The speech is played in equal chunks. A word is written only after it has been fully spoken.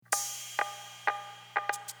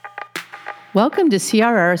Welcome to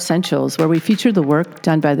CRR Essentials, where we feature the work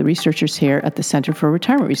done by the researchers here at the Center for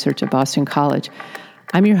Retirement Research at Boston College.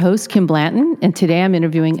 I'm your host, Kim Blanton, and today I'm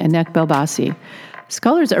interviewing Anek Belbasi.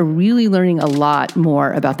 Scholars are really learning a lot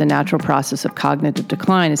more about the natural process of cognitive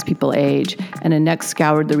decline as people age, and Anek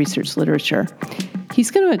scoured the research literature.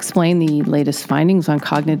 He's going to explain the latest findings on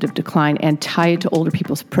cognitive decline and tie it to older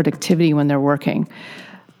people's productivity when they're working.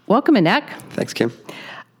 Welcome, Anek. Thanks, Kim.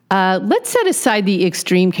 Let's set aside the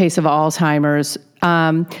extreme case of Alzheimer's.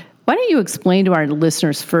 Why don't you explain to our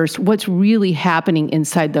listeners first what's really happening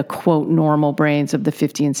inside the, quote, normal brains of the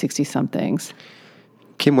 50 and 60-somethings?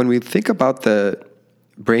 Kim, when we think about the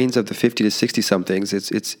brains of the 50 to 60-somethings,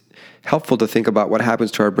 it's helpful to think about what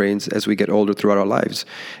happens to our brains as we get older throughout our lives.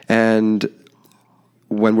 And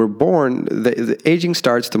when we're born, the aging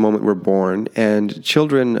starts the moment we're born, and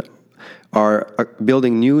children are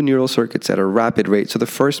building new neural circuits at a rapid rate. So the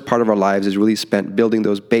first part of our lives is really spent building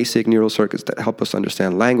those basic neural circuits that help us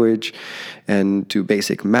understand language and do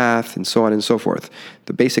basic math and so on and so forth,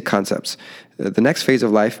 the basic concepts. The next phase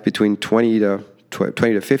of life, between 20 to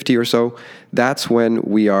 50 or so, that's when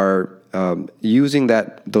we are using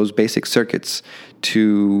those basic circuits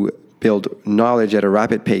to build knowledge at a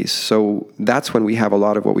rapid pace. So that's when we have a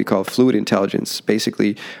lot of what we call fluid intelligence,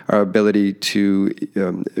 basically our ability to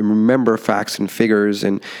remember facts and figures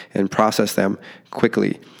and process them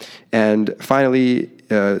quickly. And finally,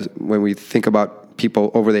 when we think about people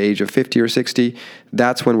over the age of 50 or 60,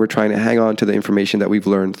 that's when we're trying to hang on to the information that we've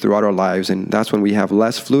learned throughout our lives, and that's when we have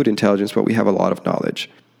less fluid intelligence, but we have a lot of knowledge.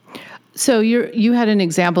 So you had an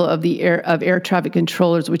example of air traffic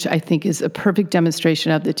controllers, which I think is a perfect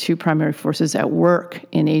demonstration of the two primary forces at work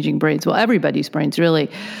in aging brains. Well, everybody's brains,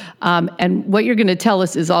 really. And what you're going to tell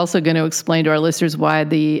us is also going to explain to our listeners why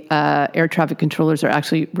the air traffic controllers are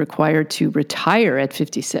actually required to retire at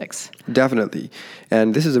 56. Definitely.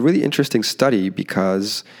 And this is a really interesting study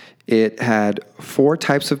because it had 4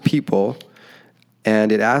 types of people,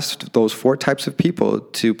 and it asked those 4 types of people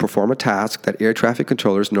to perform a task that air traffic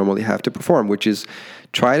controllers normally have to perform, which is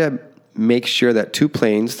try to make sure that 2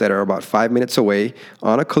 planes that are about 5 minutes away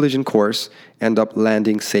on a collision course end up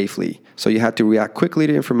landing safely. So you had to react quickly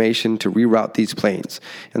to information to reroute these planes.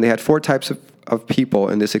 And they had 4 types of people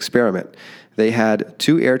in this experiment. They had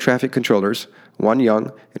 2 air traffic controllers, 1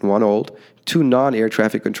 young and 1 old, 2 non-air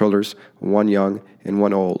traffic controllers, 1 young and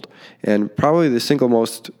 1 old. And probably the single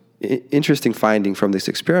most interesting finding from this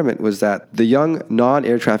experiment was that the young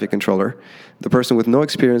non-air traffic controller, the person with no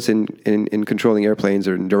experience in controlling airplanes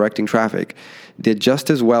or in directing traffic, did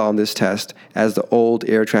just as well on this test as the old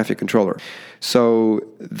air traffic controller. So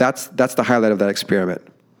that's the highlight of that experiment.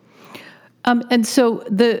 And so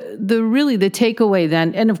the takeaway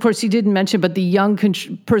then, and of course you didn't mention, but the young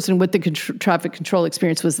person with the traffic control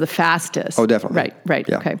experience was the fastest. Oh, definitely. Right.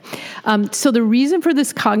 Yeah. Okay. So the reason for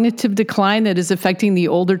this cognitive decline that is affecting the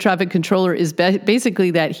older traffic controller is basically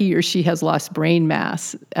that he or she has lost brain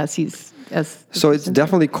mass So it's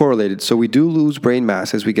definitely correlated. So we do lose brain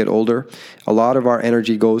mass as we get older. A lot of our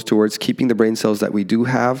energy goes towards keeping the brain cells that we do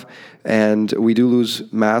have, and we do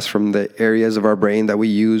lose mass from the areas of our brain that we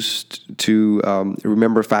use to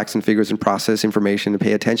remember facts and figures and process information and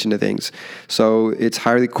pay attention to things. So it's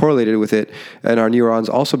highly correlated with it, and our neurons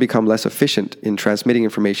also become less efficient in transmitting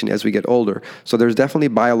information as we get older. So there's definitely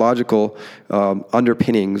biological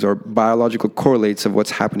underpinnings or biological correlates of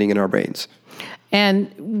what's happening in our brains.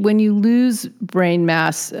 And when you lose brain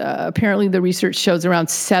mass, apparently the research shows around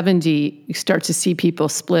 70, you start to see people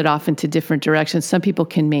split off into different directions. Some people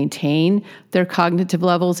can maintain their cognitive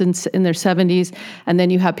levels in their 70s, and then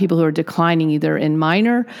you have people who are declining either in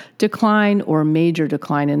minor decline or major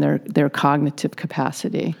decline in their cognitive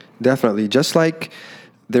capacity. Definitely. Just like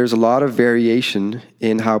there's a lot of variation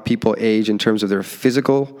in how people age in terms of their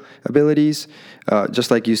physical abilities. Just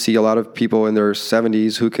like you see a lot of people in their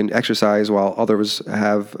 70s who can exercise while others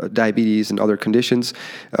have diabetes and other conditions.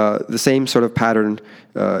 The same sort of pattern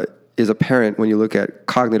is apparent when you look at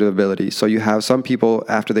cognitive ability. So you have some people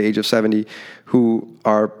after the age of 70 who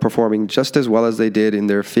are performing just as well as they did in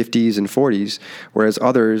their 50s and 40s, whereas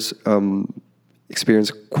others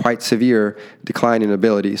experience quite severe decline in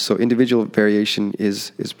ability. So individual variation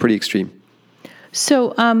is pretty extreme.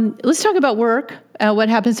 So let's talk about work, what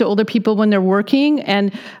happens to older people when they're working.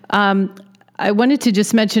 And I wanted to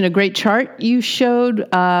just mention a great chart you showed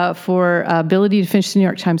for ability to finish the New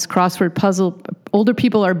York Times crossword puzzle. Older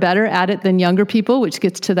people are better at it than younger people, which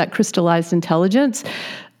gets to that crystallized intelligence.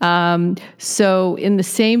 So in the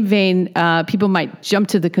same vein, people might jump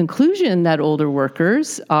to the conclusion that older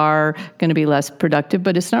workers are going to be less productive,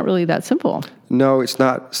 but it's not really that simple. No, it's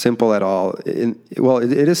not simple at all. It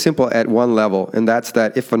is simple at one level, and that's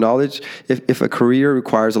that if a career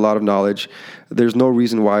requires a lot of knowledge, there's no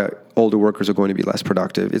reason why older workers are going to be less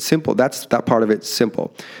productive. It's simple. That part of it's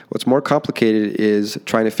simple. What's more complicated is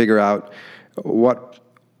trying to figure out what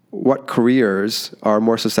careers are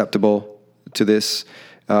more susceptible to this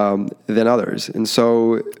than others. And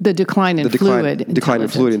so the decline in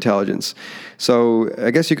fluid intelligence. So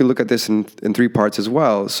I guess you could look at this in three parts as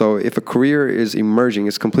well. So if a career is emerging,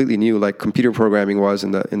 it's completely new, like computer programming was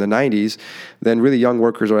in the 90s, then really young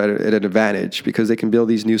workers are at an advantage because they can build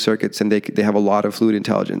these new circuits and they have a lot of fluid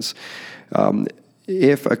intelligence.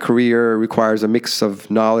 If a career requires a mix of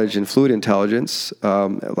knowledge and fluid intelligence,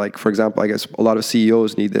 like, for example, I guess a lot of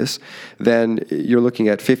CEOs need this, then you're looking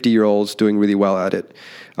at 50-year-olds doing really well at it.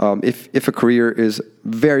 If a career is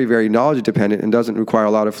very, very knowledge dependent and doesn't require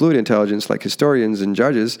a lot of fluid intelligence, like historians and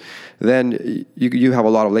judges, then you have a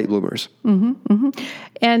lot of late bloomers. Mm-hmm, mm-hmm.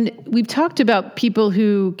 And we've talked about people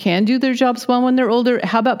who can do their jobs well when they're older.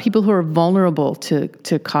 How about people who are vulnerable to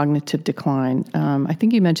cognitive decline? I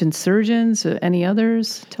think you mentioned surgeons. Any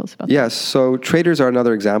others? Tell us about that. Yes. So traders are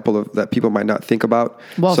another example of that people might not think about.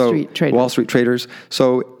 Wall Street traders.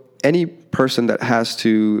 So any person that has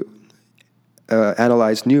to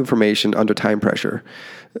analyze new information under time pressure,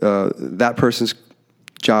 that person's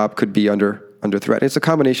job could be under threat. It's a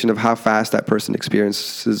combination of how fast that person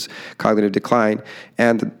experiences cognitive decline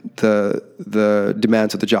and the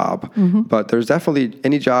demands of the job. Mm-hmm. But there's definitely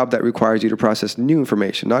any job that requires you to process new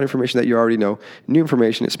information, not information that you already know, new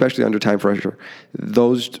information, especially under time pressure.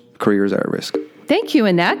 Those careers are at risk. Thank you,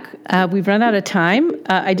 Anek. We've run out of time.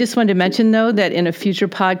 I just wanted to mention, though, that in a future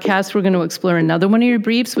podcast, we're going to explore another one of your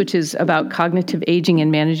briefs, which is about cognitive aging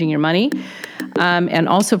and managing your money. And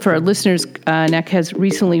also for our listeners, Anek has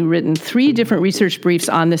recently written 3 different research briefs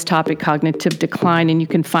on this topic, cognitive decline, and you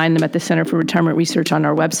can find them at the Center for Retirement Research on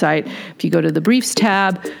our website. If you go to the Briefs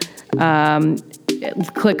tab,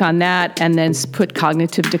 click on that, and then put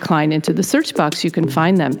cognitive decline into the search box, you can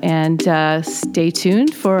find them. And stay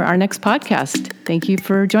tuned for our next podcast. Thank you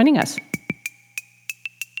for joining us.